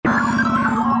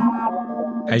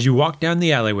As you walk down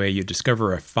the alleyway, you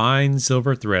discover a fine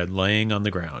silver thread laying on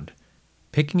the ground.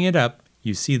 Picking it up,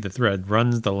 you see the thread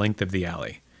runs the length of the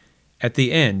alley. At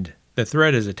the end, the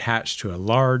thread is attached to a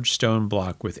large stone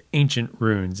block with ancient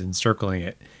runes encircling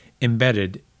it,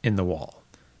 embedded in the wall.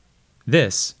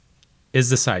 This is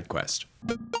the side quest.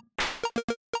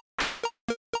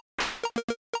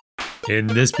 In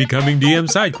this Becoming DM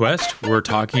side quest, we're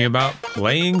talking about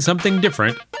playing something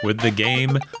different with the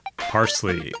game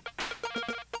Parsely.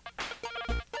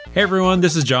 Hey everyone,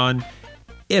 this is John.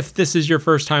 If this is your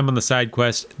first time on the side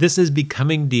quest, this is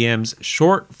Becoming DM's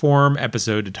short form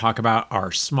episode to talk about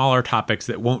our smaller topics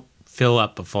that won't fill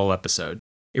up a full episode.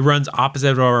 It runs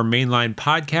opposite of our mainline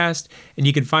podcast, and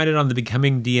you can find it on the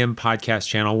Becoming DM podcast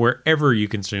channel wherever you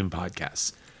consume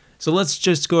podcasts. So let's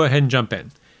just go ahead and jump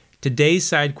in. Today's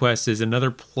side quest is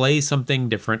another play something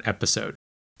different episode.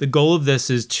 The goal of this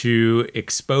is to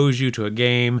expose you to a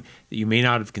game that you may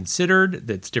not have considered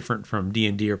that's different from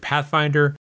D&D or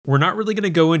Pathfinder. We're not really going to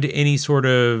go into any sort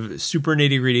of super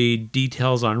nitty-gritty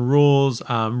details on rules.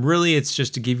 Really, it's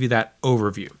just to give you that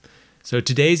overview. So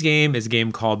today's game is a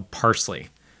game called Parsely.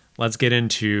 Let's get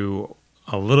into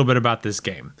a little bit about this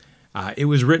game. It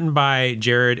was written by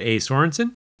Jared A.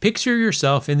 Sorensen. Picture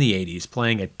yourself in the 80s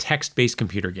playing a text-based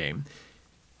computer game.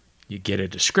 You get a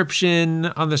description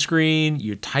on the screen,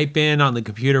 you type in on the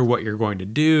computer what you're going to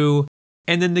do,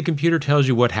 and then the computer tells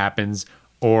you what happens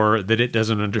or that it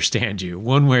doesn't understand you.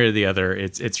 One way or the other,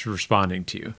 it's responding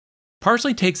to you.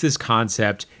 Parsely takes this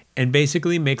concept and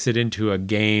basically makes it into a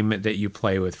game that you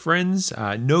play with friends,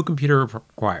 no computer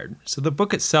required. So the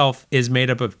book itself is made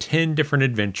up of 10 different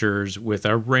adventures with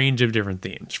a range of different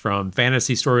themes, from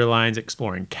fantasy storylines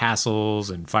exploring castles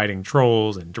and fighting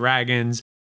trolls and dragons,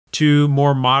 to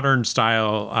more modern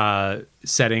style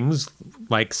settings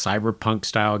like cyberpunk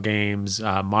style games,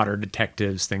 modern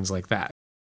detectives, things like that.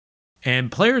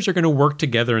 And players are going to work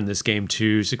together in this game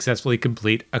to successfully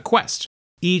complete a quest.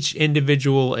 Each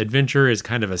individual adventure is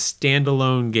kind of a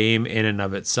standalone game in and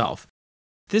of itself.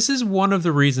 This is one of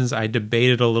the reasons I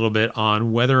debated a little bit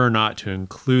on whether or not to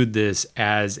include this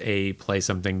as a play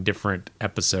something different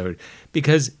episode,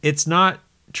 because it's not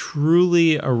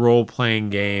truly a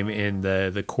role-playing game in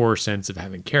the core sense of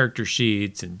having character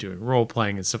sheets and doing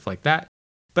role-playing and stuff like that,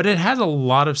 but it has a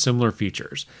lot of similar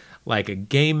features, like a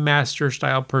game master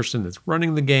style person that's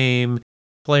running the game,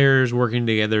 players working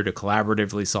together to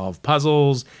collaboratively solve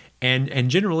puzzles, and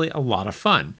generally a lot of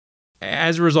fun.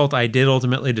 As a result, I did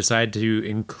ultimately decide to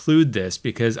include this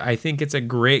because I think it's a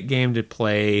great game to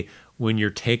play when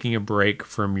you're taking a break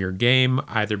from your game,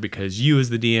 either because you as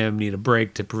the DM need a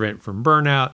break to prevent from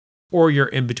burnout, or you're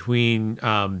in between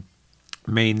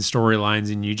main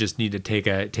storylines and you just need to take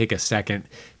a second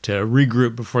to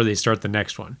regroup before they start the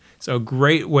next one. So a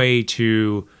great way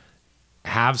to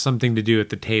have something to do at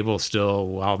the table still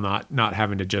while not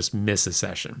having to just miss a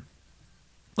session.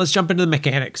 Let's jump into the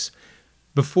mechanics.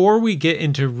 Before we get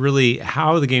into really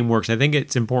how the game works, I think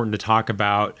it's important to talk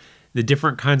about the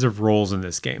different kinds of roles in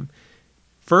this game.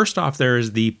 First off, there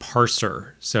is the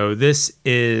parser. So this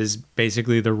is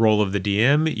basically the role of the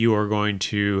DM. You are going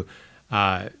to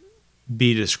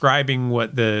be describing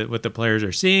what the players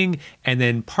are seeing and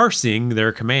then parsing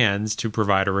their commands to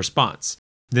provide a response.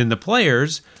 Then the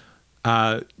players,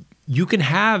 you can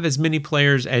have as many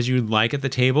players as you'd like at the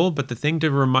table, but the thing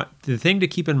to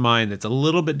keep in mind that's a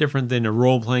little bit different than a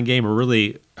role-playing game or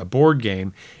really a board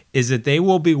game is that they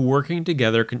will be working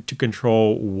together to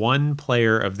control one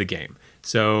player of the game.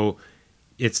 So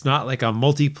it's not like a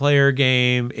multiplayer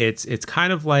game. It's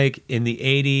kind of like in the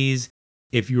 80s,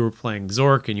 if you were playing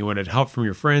Zork and you wanted help from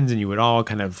your friends and you would all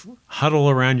kind of huddle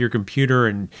around your computer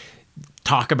and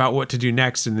talk about what to do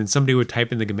next, and then somebody would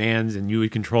type in the commands and you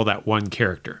would control that one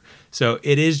character. So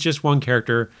it is just one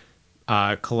character,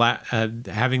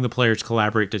 having the players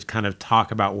collaborate to kind of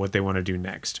talk about what they want to do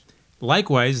next.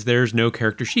 Likewise, there's no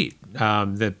character sheet.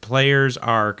 The players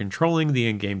are controlling the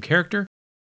in-game character,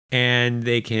 and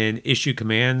they can issue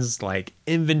commands like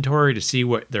inventory to see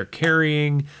what they're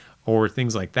carrying or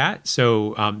things like that.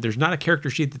 So there's not a character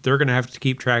sheet that they're going to have to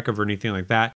keep track of or anything like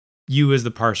that. You as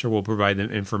the parser will provide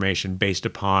them information based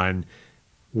upon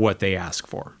what they ask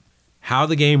for. How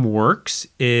the game works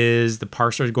is the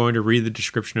parser is going to read the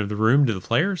description of the room to the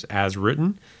players as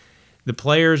written. The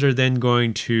players are then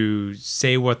going to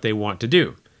say what they want to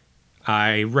do.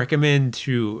 I recommend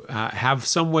to have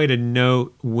some way to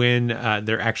note when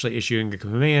they're actually issuing a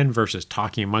command versus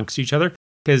talking amongst each other.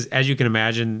 Because as you can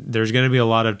imagine, there's going to be a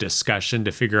lot of discussion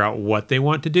to figure out what they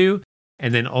want to do.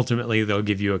 And then ultimately they'll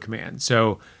give you a command.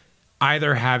 So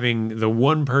either having the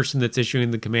one person that's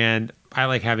issuing the command, I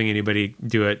like having anybody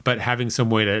do it, but having some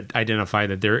way to identify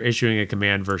that they're issuing a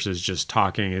command versus just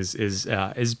talking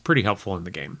is pretty helpful in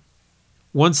the game.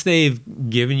 Once they've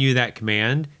given you that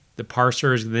command, the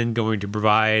parser is then going to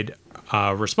provide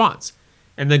a response.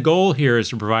 And the goal here is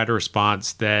to provide a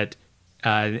response that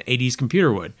an 80s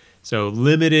computer would. So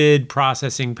limited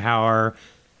processing power,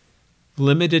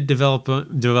 limited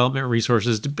development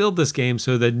resources to build this game,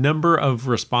 so the number of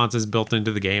responses built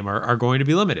into the game are going to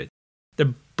be limited.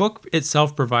 The book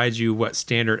itself provides you what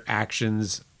standard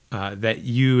actions that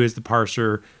you as the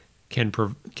parser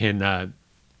can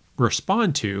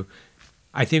respond to.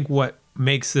 I think what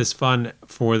makes this fun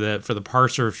for the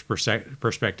parser's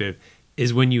perspective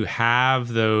is when you have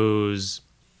those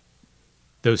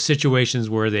situations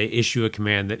where they issue a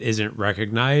command that isn't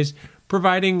recognized,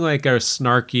 providing like a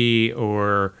snarky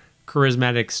or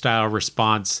charismatic style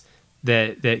response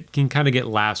that can kind of get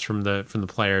laughs from the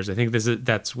players. I think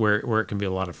that's where it can be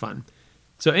a lot of fun.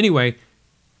 So anyway,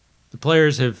 the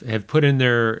players have put in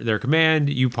their command,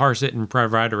 you parse it and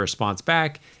provide a response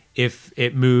back. If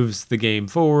it moves the game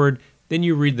forward, then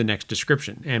you read the next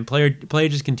description, and play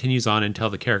just continues on until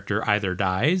the character either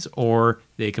dies or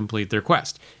they complete their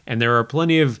quest. And there are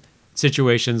plenty of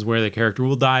situations where the character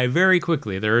will die very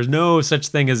quickly. There is no such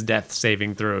thing as death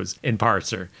saving throws in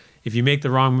Parser. If you make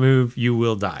the wrong move, you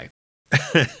will die.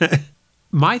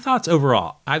 My thoughts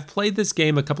overall, I've played this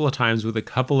game a couple of times with a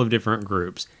couple of different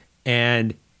groups,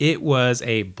 and it was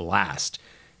a blast.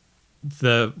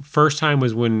 The first time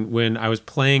was when I was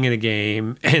playing in a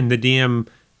game and the DM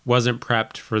wasn't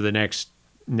prepped for the next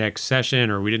session,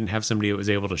 or we didn't have somebody that was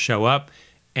able to show up,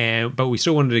 but we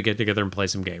still wanted to get together and play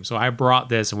some games. So I brought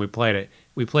this and we played it.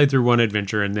 We played through one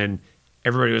adventure, and then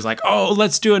everybody was like, oh,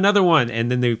 let's do another one. And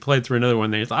then they played through another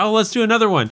one. They was like, oh, let's do another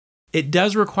one. It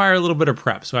does require a little bit of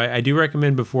prep. So I do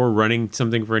recommend, before running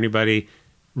something for anybody,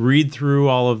 read through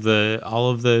all of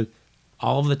the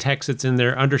text that's in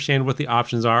there, understand what the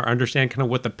options are, understand kind of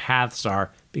what the paths are,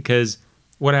 because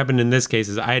what happened in this case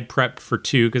is I had prepped for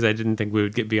 2 because I didn't think we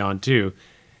would get beyond 2,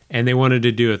 and they wanted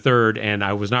to do a third, and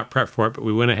I was not prepped for it, but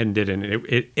we went ahead and did it, and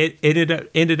it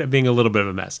ended up being a little bit of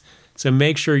a mess. So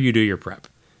make sure you do your prep.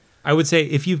 I would say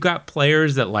if you've got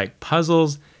players that like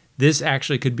puzzles, this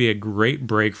actually could be a great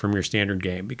break from your standard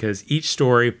game, because each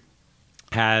story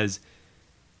has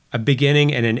a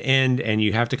beginning and an end, and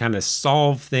you have to kind of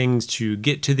solve things to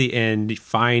get to the end,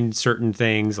 find certain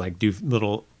things, like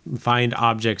find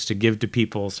objects to give to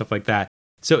people, stuff like that.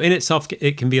 So in itself,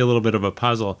 it can be a little bit of a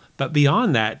puzzle. But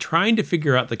beyond that, trying to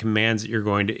figure out the commands that you're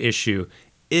going to issue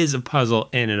is a puzzle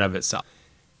in and of itself.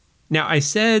 Now, I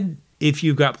said if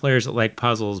you've got players that like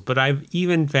puzzles, but I've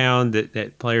even found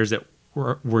that players that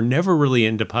were never really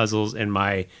into puzzles in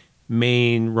my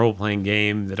main role-playing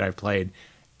game that I've played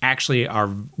actually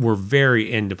were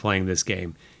very into playing this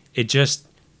game. It just,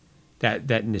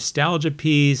 that nostalgia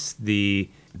piece, the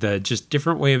just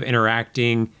different way of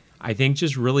interacting, I think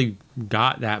just really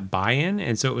got that buy-in.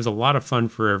 And so it was a lot of fun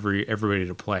for everybody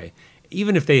to play.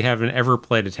 Even if they haven't ever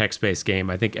played a text-based game,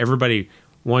 I think everybody,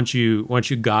 once you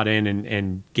got in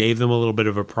and gave them a little bit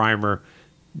of a primer,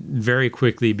 very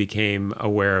quickly became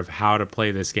aware of how to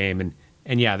play this game.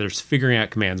 And yeah, there's figuring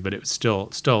out commands, but it was still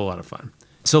a lot of fun.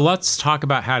 So let's talk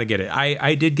about how to get it.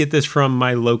 I did get this from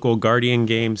my local Guardian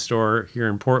game store here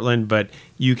in Portland, but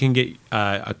you can get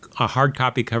a hard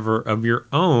copy cover of your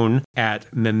own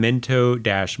at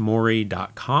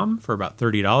memento-mori.com for about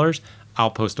 $30.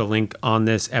 I'll post a link on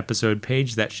this episode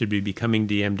page. That should be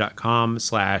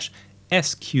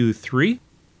becomingdm.com/SQ3.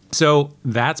 So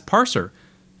that's Parser.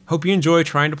 Hope you enjoy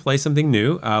trying to play something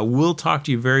new. We'll talk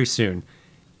to you very soon.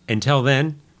 Until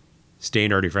then, stay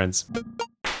nerdy, friends.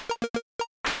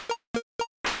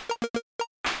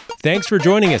 Thanks for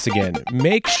joining us again.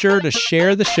 Make sure to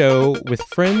share the show with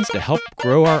friends to help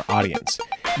grow our audience.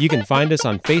 You can find us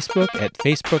on Facebook at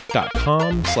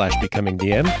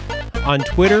facebook.com/becomingdm. On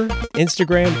Twitter,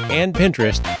 Instagram, and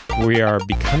Pinterest, we are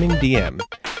Becoming DM.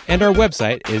 And our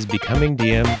website is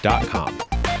becomingdm.com.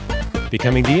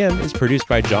 Becoming DM is produced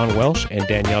by John Welsh and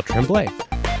Danielle Tremblay.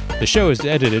 The show is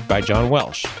edited by John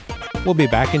Welsh. We'll be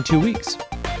back in 2 weeks.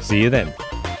 See you then.